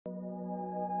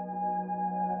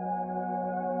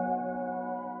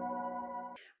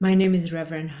My name is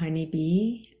Reverend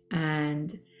Honeybee,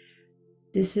 and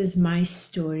this is my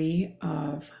story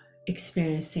of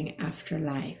experiencing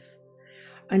afterlife.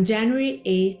 On January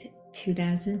 8th,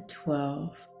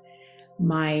 2012,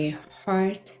 my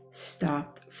heart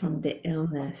stopped from the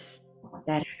illness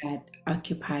that had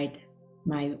occupied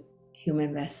my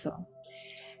human vessel.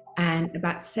 And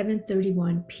about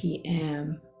 7:31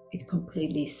 p.m., it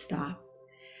completely stopped.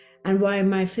 And while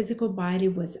my physical body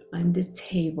was on the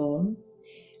table,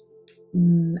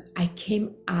 I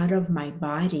came out of my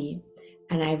body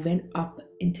and I went up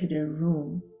into the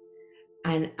room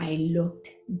and I looked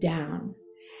down.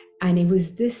 And it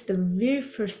was the very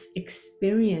first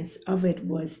experience of it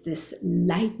was this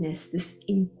lightness, this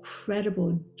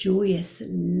incredible, joyous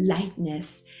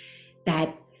lightness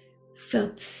that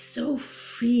felt so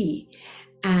free,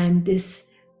 and this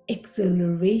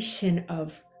exhilaration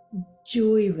of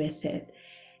joy with it.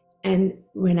 And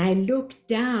when I looked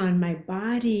down, my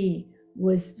body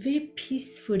was very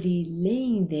peacefully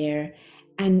laying there,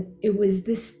 and it was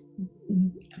this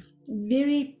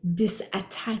very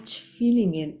disattached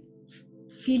feeling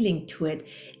to it.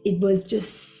 It was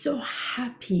just so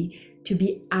happy to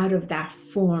be out of that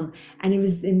form, and it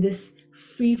was in this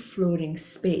free-floating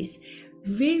space.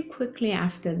 Very quickly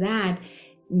after that,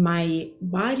 my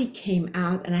body came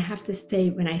out, and I have to say,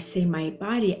 when I say my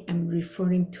body, I'm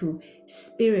referring to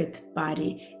spirit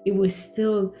body. It was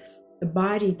still a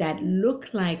body that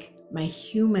looked like my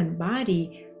human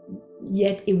body,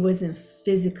 yet it wasn't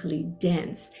physically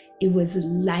dense. It was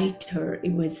lighter,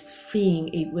 it was freeing,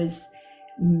 it was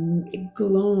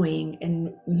glowing,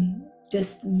 and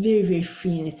just very, very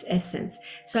free in its essence.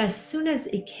 So as soon as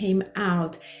it came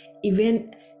out,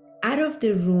 even out of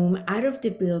the room, out of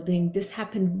the building, this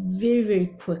happened very, very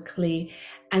quickly,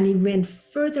 and it went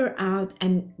further out,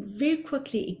 and very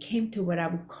quickly it came to what I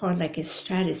would call like a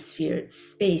stratosphere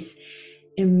space.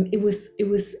 It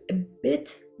was a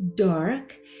bit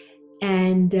dark,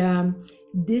 and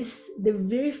the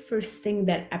very first thing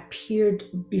that appeared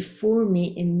before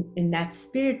me in that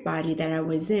spirit body that I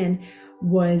was in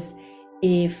was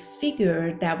a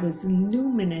figure that was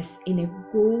luminous in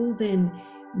a golden,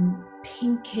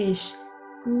 pinkish,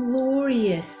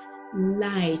 glorious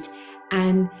light,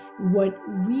 and what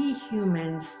we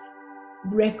humans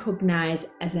recognize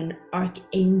as an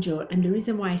archangel. And the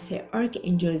reason why I say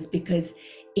archangel is because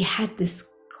it had this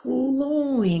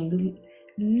glowing,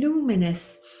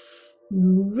 luminous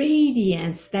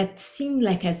radiance that seemed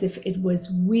like as if it was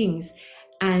wings,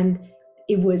 and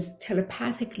it was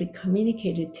telepathically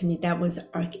communicated to me that was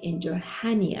Archangel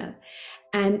Haniel.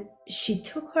 And she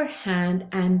took her hand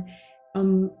and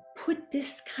put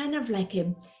this kind of like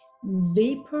a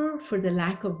vapor, for the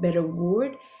lack of better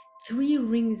word, 3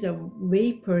 rings of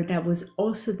vapor that was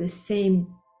also the same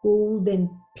golden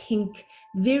pink,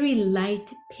 very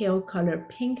light pale color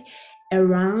pink,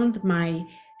 around my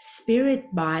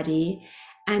spirit body.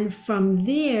 And from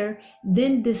there,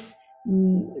 then this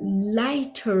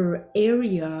lighter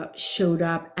area showed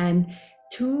up, and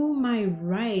to my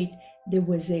right there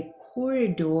was a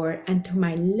corridor, and to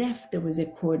my left there was a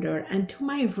corridor, and to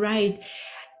my right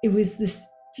it was this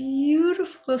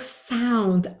beautiful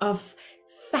sound of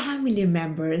family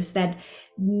members that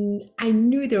I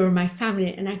knew they were my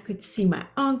family, and I could see my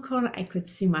uncle, I could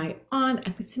see my aunt,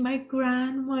 I could see my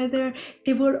grandmother.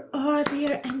 They were all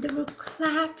there, and they were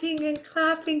clapping and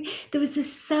clapping. There was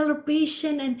this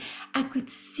celebration, and I could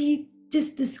see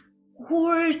just this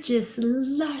gorgeous,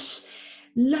 lush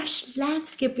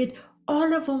landscape with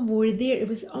all of them were there. It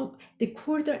was the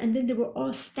corridor, and then they were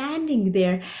all standing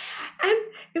there, and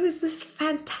it was this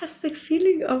fantastic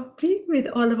feeling of being with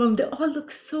all of them. They all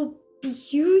looked so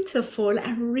beautiful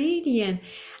and radiant.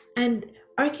 And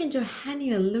Archangel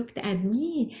Haniel looked at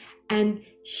me, and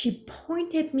she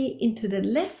pointed me into the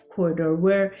left corridor,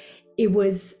 where it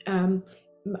was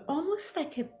almost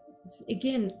like like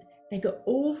an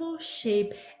oval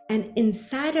shape, and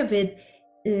inside of it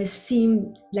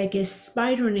seemed like a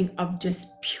spiraling of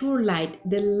just pure light.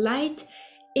 The light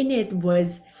in it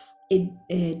was a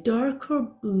darker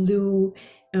blue,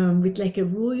 with like a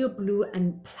royal blue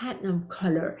and platinum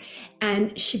color.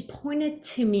 And she pointed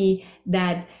to me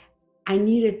that I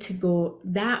needed to go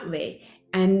that way.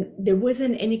 And there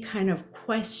wasn't any kind of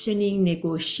questioning,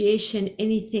 negotiation,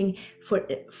 anything.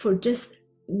 For just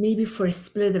maybe for a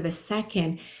split of a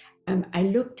second, I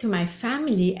looked to my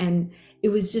family, and it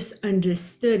was just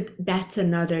understood that's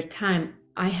another time.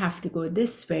 I have to go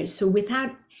this way. So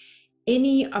without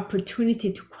any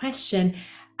opportunity to question,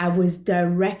 I was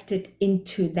directed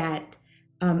into that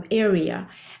area.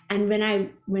 And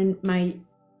when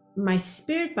my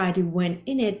spirit body went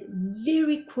in it,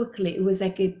 very quickly, it was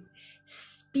like a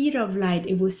speed of light.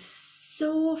 It was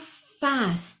so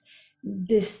fast,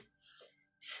 this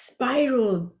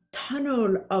spiral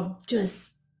tunnel of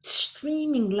just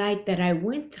streaming light that I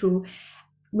went through.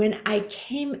 When I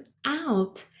came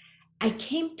out, I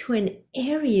came to an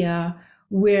area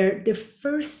where the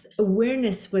first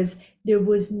awareness was there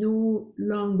was no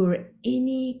longer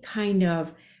any kind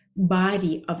of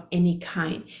body of any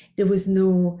kind. There was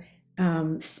no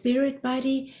spirit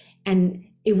body, and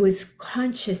it was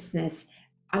consciousness.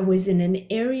 I was in an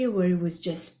area where it was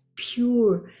just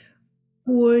pure,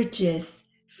 gorgeous,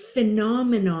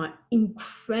 phenomena,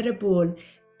 incredible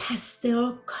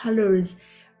pastel colors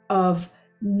of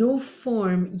no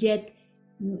form, yet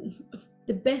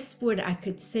the best word I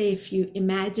could say, if you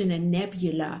imagine a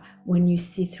nebula, when you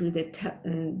see through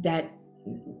the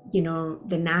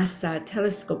the NASA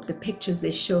telescope, the pictures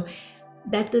they show,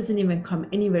 that doesn't even come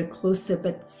anywhere closer,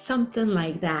 but something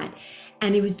like that.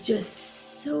 And it was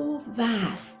just so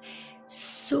vast,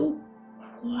 so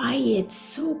quiet,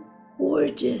 so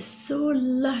gorgeous, so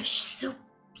lush, so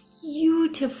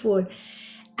beautiful,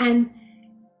 and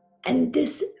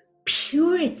this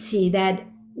purity that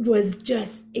was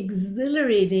just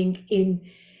exhilarating in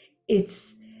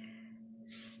its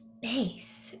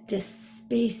space. Just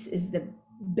space is the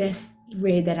best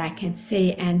way that I can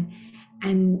say, and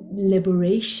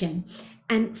liberation.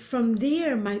 And from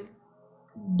there,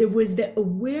 there was the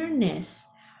awareness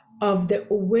of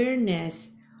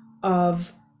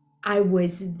I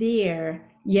was there,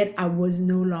 yet I was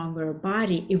no longer a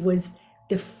body. It was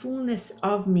the fullness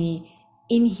of me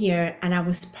in here, and I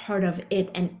was part of it,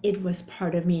 and it was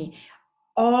part of me.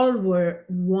 All were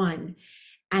one.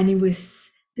 And it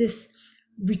was this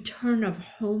return of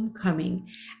homecoming.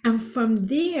 And from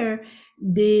there,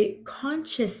 the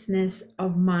consciousness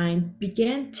of mind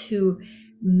began to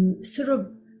sort of,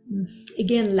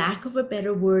 again, lack of a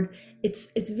better word,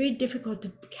 it's very difficult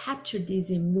to capture these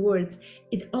in words.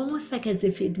 It almost like as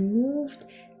if it moved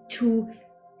to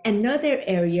another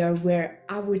area where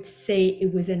I would say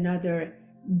it was another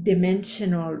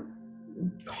dimensional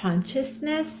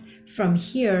consciousness from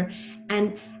here.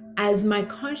 And as my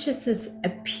consciousness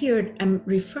appeared, I'm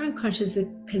referring consciousness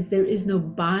because there is no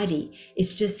body.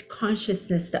 It's just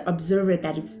consciousness, the observer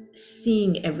that is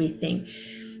seeing everything.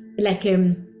 Like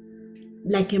a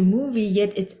movie,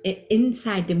 yet it's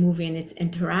inside the movie and it's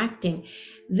interacting.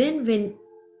 Then when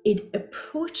it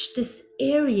approached this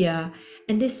area,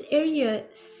 and this area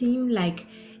seemed like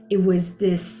it was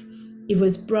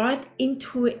brought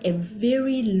into a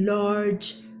very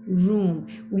large room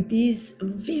with these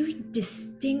very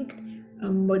distinct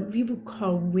what we would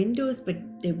call windows, but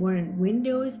they weren't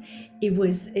windows.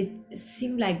 It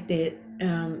seemed like there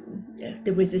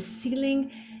was a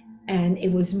ceiling, and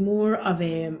it was more of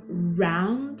a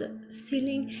round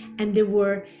ceiling, and there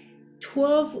were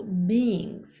 12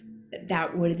 beings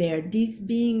that were there. These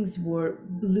beings were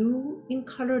blue in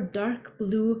color, dark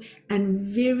blue, and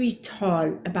very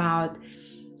tall, about,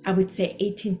 I would say,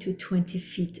 18 to 20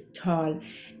 feet tall.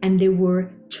 And they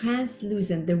were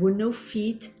translucent. There were no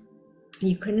feet.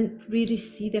 You couldn't really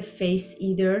see the face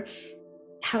either.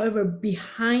 However,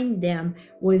 behind them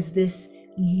was this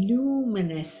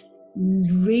luminous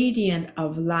radiant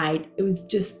of light. It was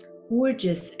just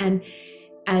gorgeous. And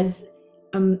as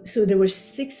so there were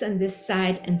 6 on this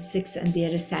side and 6 on the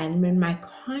other side. And when my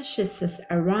consciousness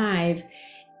arrived,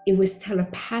 it was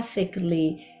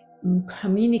telepathically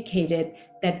communicated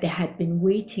that they had been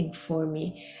waiting for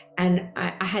me. And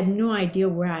I had no idea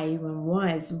where I even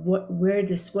was, where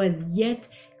this was, yet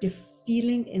the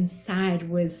feeling inside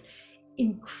was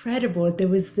incredible. There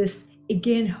was this,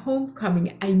 again,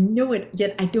 homecoming. I know it,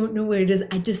 yet I don't know where it is.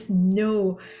 I just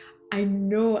know,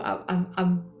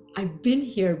 I've been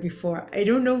here before. I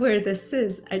don't know where this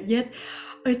is, and yet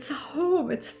it's home.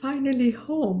 It's finally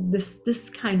home. This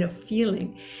kind of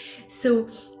feeling. So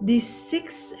these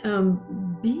 6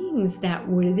 beings that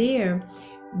were there,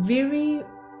 very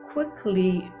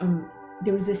quickly,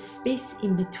 there was a space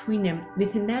in between them.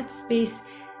 Within that space,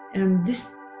 this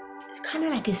kind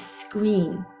of like a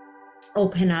screen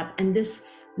open up, and this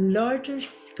larger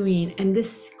screen, and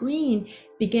this screen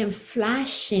began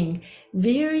flashing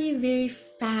very, very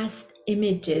fast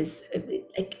images,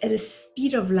 like at a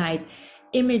speed of light,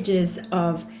 images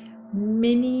of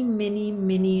many, many,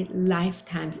 many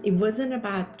lifetimes. It wasn't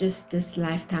about just this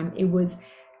lifetime. It was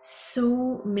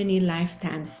so many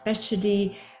lifetimes,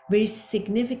 especially very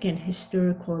significant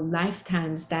historical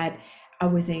lifetimes that I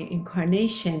was in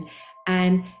incarnation.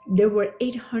 And there were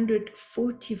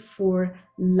 844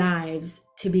 lives,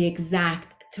 to be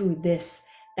exact, through this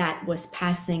that was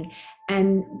passing.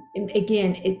 And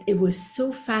again, it was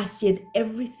so fast, yet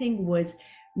everything was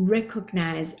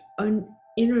recognized,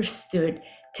 understood,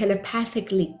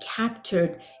 telepathically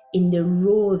captured in the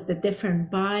roles, the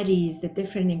different bodies, the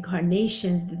different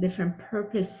incarnations, the different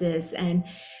purposes, and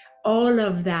all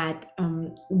of that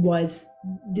was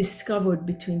discovered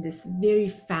between this very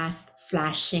fast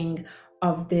flashing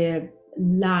of the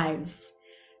lives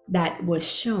that was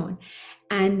shown.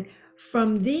 And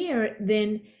from there,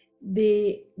 then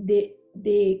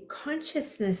the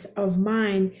consciousness of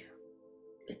mind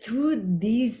through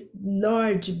these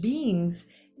large beings,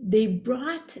 they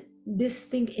brought this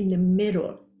thing in the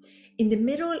middle.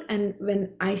 And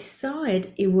when I saw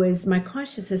it, it was my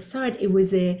consciousness saw it, it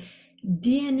was a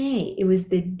DNA. It was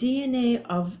the DNA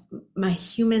of my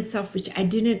human self, which I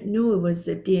didn't know it was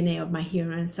the DNA of my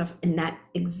human self in that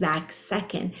exact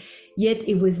second. Yet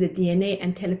it was the DNA,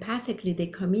 and telepathically they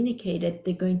communicated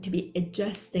they're going to be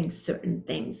adjusting certain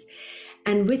things.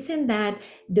 And within that,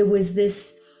 there was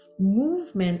this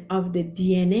movement of the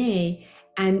DNA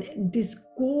and this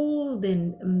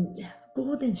golden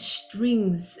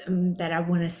strings that I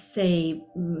want to say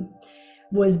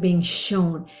was being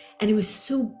shown, and it was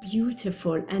so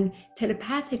beautiful. And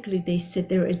telepathically they said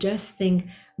they're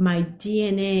adjusting my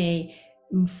DNA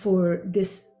for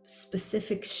this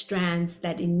specific strands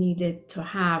that it needed to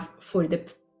have for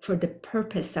the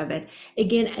purpose of it.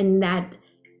 Again, in that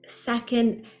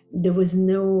second, there was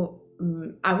no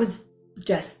I was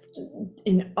just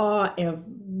in awe of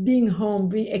being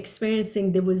home,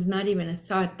 experiencing. There was not even a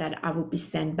thought that I would be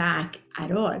sent back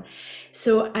at all.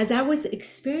 So as I was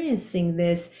experiencing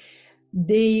this,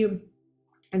 they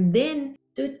then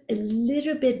stood a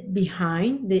little bit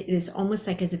behind. It is almost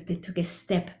like as if they took a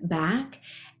step back,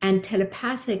 and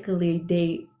telepathically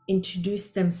they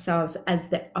introduced themselves as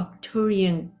the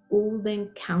Arcturian Golden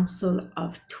Council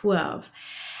of 12.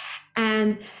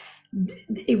 And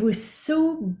it was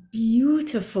so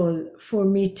beautiful for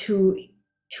me to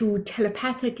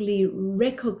telepathically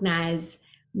recognize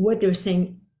what they're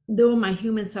saying, though my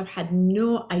human self had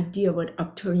no idea what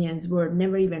Arcturians were,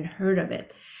 never even heard of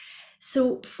it.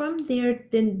 So from there,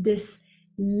 then this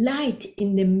light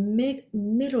in the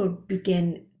middle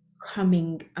began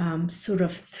coming sort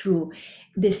of through.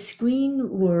 The screen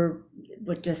were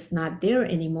just not there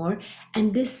anymore,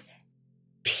 and this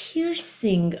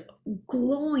piercing,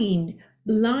 glowing,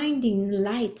 blinding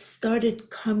light started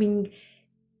coming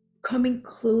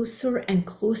closer and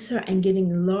closer and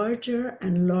getting larger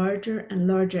and larger and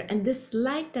larger. And this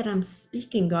light that I'm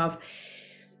speaking of,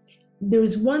 there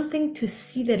was one thing to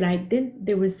see the light, then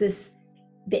there was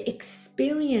the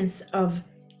experience of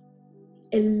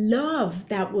a love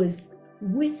that was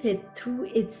with it through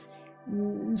its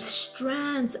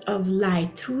strands of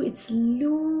light, through its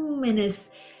luminous,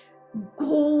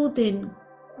 golden,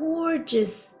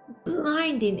 gorgeous,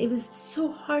 blinding. It was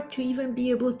so hard to even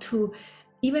be able to,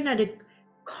 even at a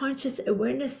conscious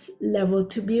awareness level,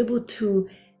 to be able to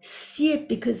see it,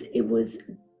 because it was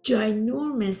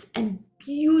ginormous and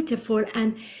beautiful,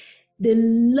 and the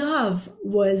love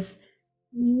was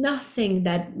nothing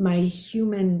that my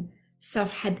human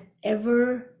self had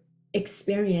ever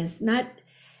experienced. Not,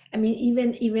 I mean,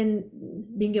 even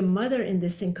being a mother in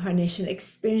this incarnation,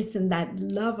 experiencing that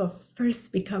love of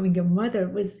first becoming a mother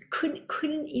was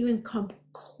couldn't even come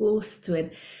close to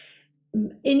it,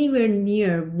 anywhere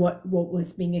near what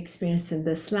was being experienced in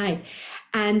this light.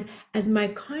 And as my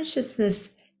consciousness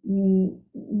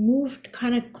moved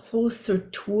kind of closer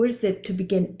towards it to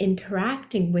begin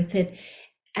interacting with it,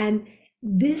 and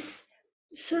this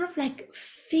sort of like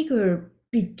figure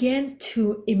began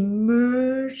to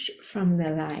emerge from the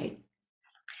light.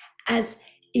 As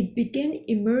it began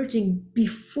emerging,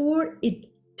 before it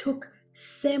took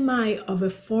semi of a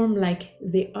form like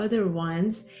the other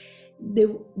ones,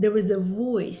 there was a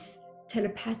voice,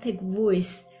 telepathic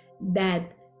voice,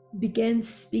 that began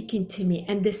speaking to me.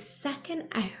 And the second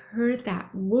I heard that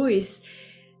voice,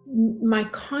 my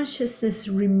consciousness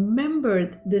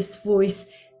remembered this voice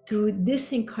through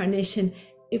this incarnation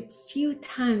a few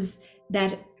times,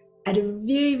 that at a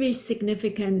very, very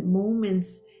significant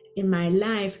moments in my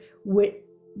life, where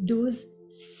those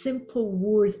simple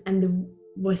words and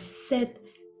was said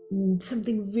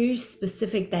something very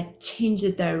specific that changed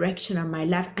the direction of my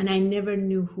life, and I never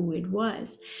knew who it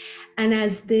was. And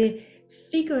as the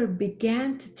figure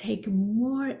began to take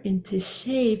more into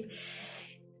shape,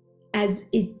 as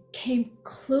it came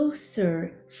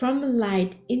closer from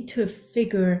light into a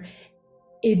figure,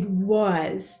 it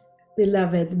was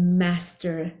beloved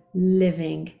Master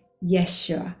Living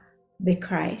Yeshua the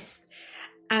Christ.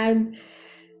 And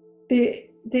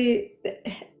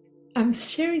I'm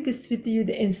sharing this with you,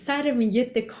 the inside of me,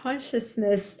 yet the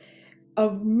consciousness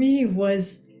of me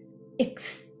was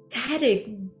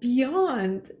ecstatic,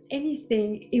 beyond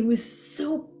anything. It was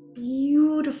so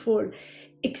beautiful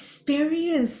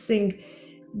experiencing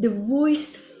the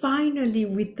voice finally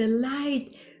with the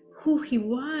light, who he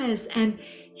was. And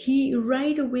he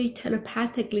right away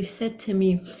telepathically said to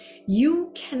me,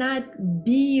 "You cannot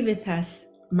be with us,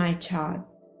 my child.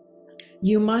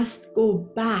 You must go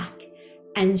back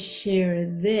and share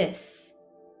this.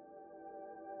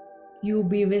 You'll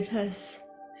be with us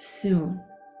soon."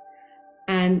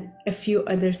 And a few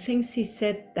other things he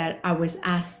said that I was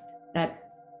asked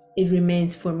that it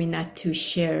remains for me not to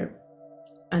share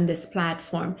on this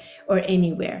platform or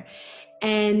anywhere.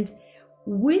 And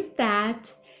with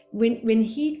that, when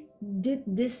he did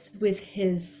this with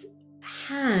his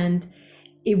hand,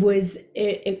 it was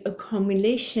a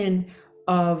accumulation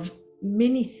of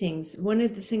many things. One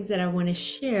of the things that I want to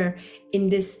share in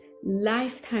this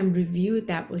lifetime review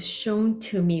that was shown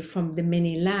to me from the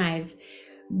many lives,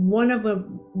 one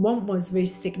was very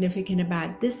significant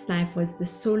about this life was the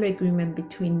soul agreement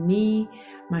between me,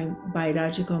 my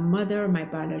biological mother, my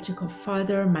biological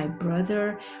father, my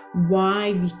brother,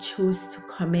 why we chose to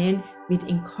come in. We'd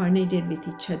incarnated with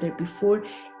each other before.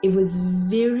 It was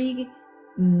very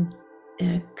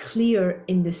clear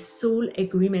in the soul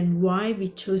agreement why we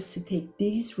chose to take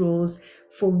these roles,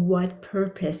 for what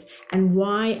purpose, and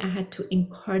why I had to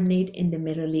incarnate in the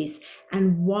Middle East,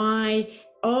 and why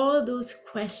all those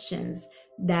questions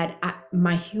that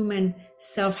my human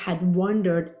self had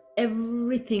wondered,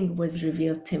 everything was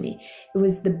revealed to me. It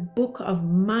was the book of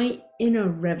my inner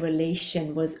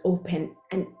revelation was open,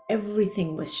 and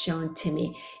everything was shown to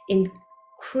me in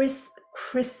crisp,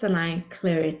 crystalline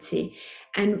clarity.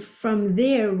 And from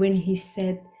there, when he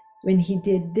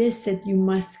did this, said, "You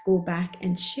must go back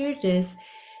and share this,"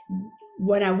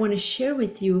 what I want to share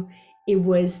with you, it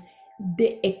was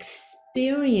the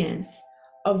experience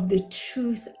of the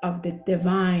truth of the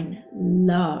divine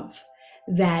love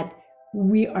that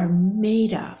we are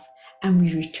made of, and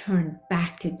we return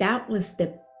back to. That was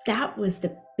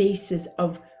the basis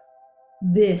of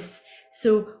this.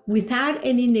 So without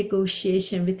any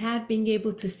negotiation, without being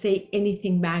able to say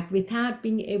anything back, without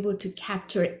being able to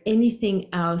capture anything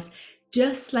else,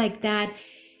 just like that,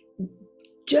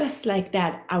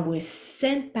 I was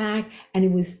sent back, and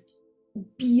it was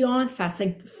beyond fast,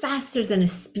 like faster than a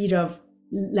speed of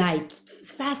light,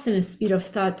 faster than a speed of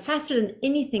thought, faster than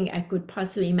anything I could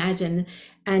possibly imagine.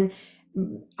 And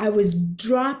I was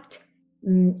dropped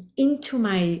into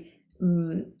my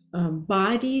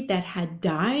body that had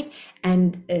died,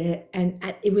 and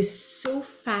it was so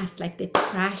fast, like the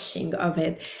crashing of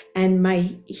it, and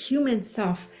my human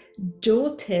self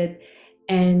jolted,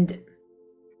 and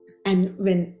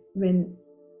when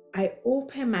I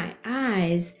opened my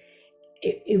eyes,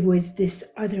 it was this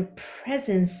other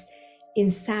presence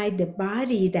inside the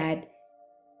body that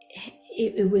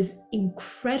it was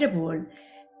incredible.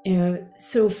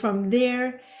 So from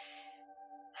there,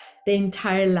 the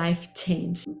entire life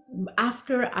changed.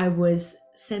 After I was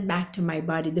sent back to my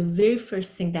body, the very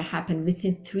first thing that happened,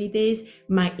 within 3 days,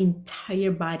 my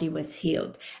entire body was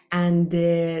healed. And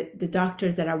the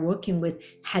doctors that I'm working with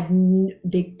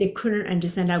they couldn't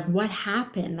understand, like, what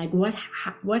happened, like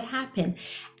what happened.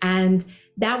 And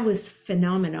that was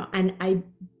phenomenal. And I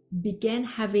began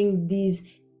having these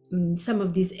some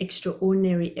of these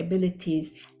extraordinary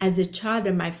abilities as a child.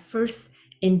 And my first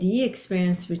NDE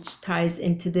experience, which ties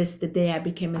into this, the day I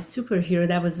became a superhero,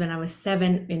 that was when I was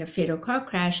 7 in a fatal car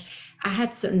crash. I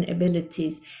had certain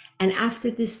abilities, and after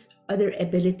this, other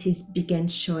abilities began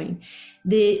showing.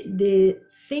 The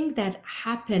thing that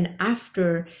happened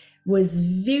after was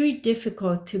very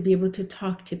difficult to be able to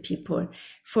talk to people.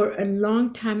 For a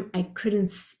long time, I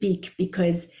couldn't speak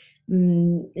because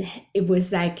it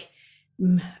was like,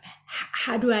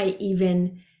 how do I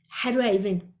even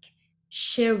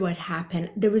share what happened?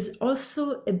 There was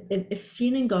also a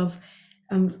feeling of,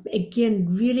 again,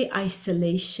 really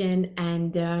isolation,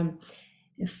 and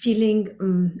feeling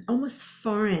almost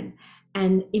foreign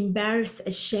and embarrassed,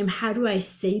 ashamed. How do I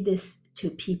say this to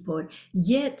people?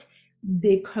 Yet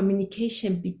the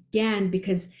communication began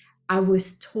because I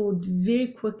was told very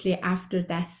quickly after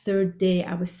that 3rd day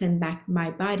I was sent back to my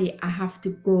body, I have to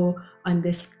go on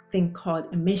this thing called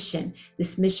a mission.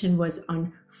 This mission was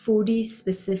on 40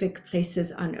 specific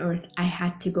places on Earth. I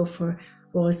had to go for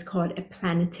what was called a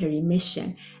planetary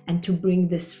mission, and to bring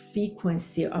this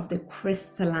frequency of the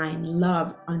crystalline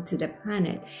love onto the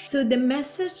planet. So the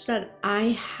message that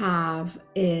I have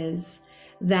is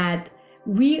that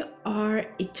we are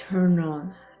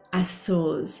eternal, as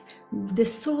souls. The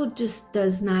soul just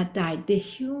does not die. The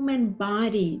human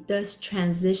body does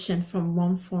transition from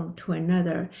one form to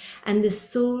another, and the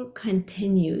soul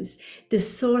continues. The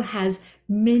soul has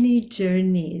many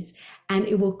journeys, and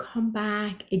it will come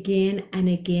back again and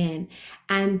again.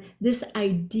 And this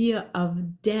idea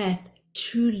of death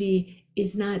truly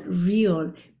is not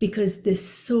real, because the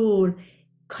soul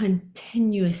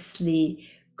continuously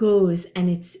goes and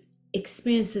it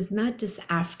experiences not just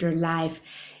afterlife,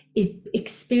 it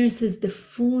experiences the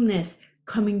fullness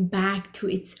coming back to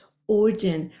its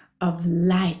origin of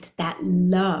light, that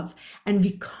love. And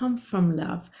we come from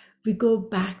love. We go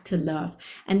back to love.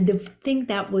 And the thing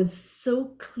that was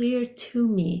so clear to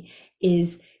me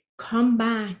is come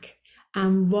back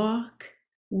and walk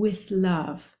with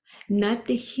love, not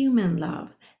the human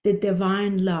love, the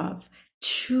divine love.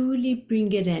 Truly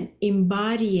bring it in,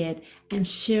 embody it, and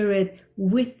share it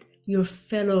with your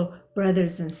fellow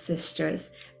brothers and sisters.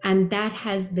 And that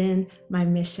has been my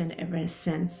mission ever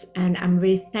since. And I'm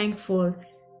really thankful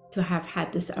to have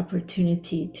had this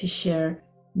opportunity to share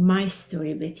my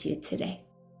story with you today.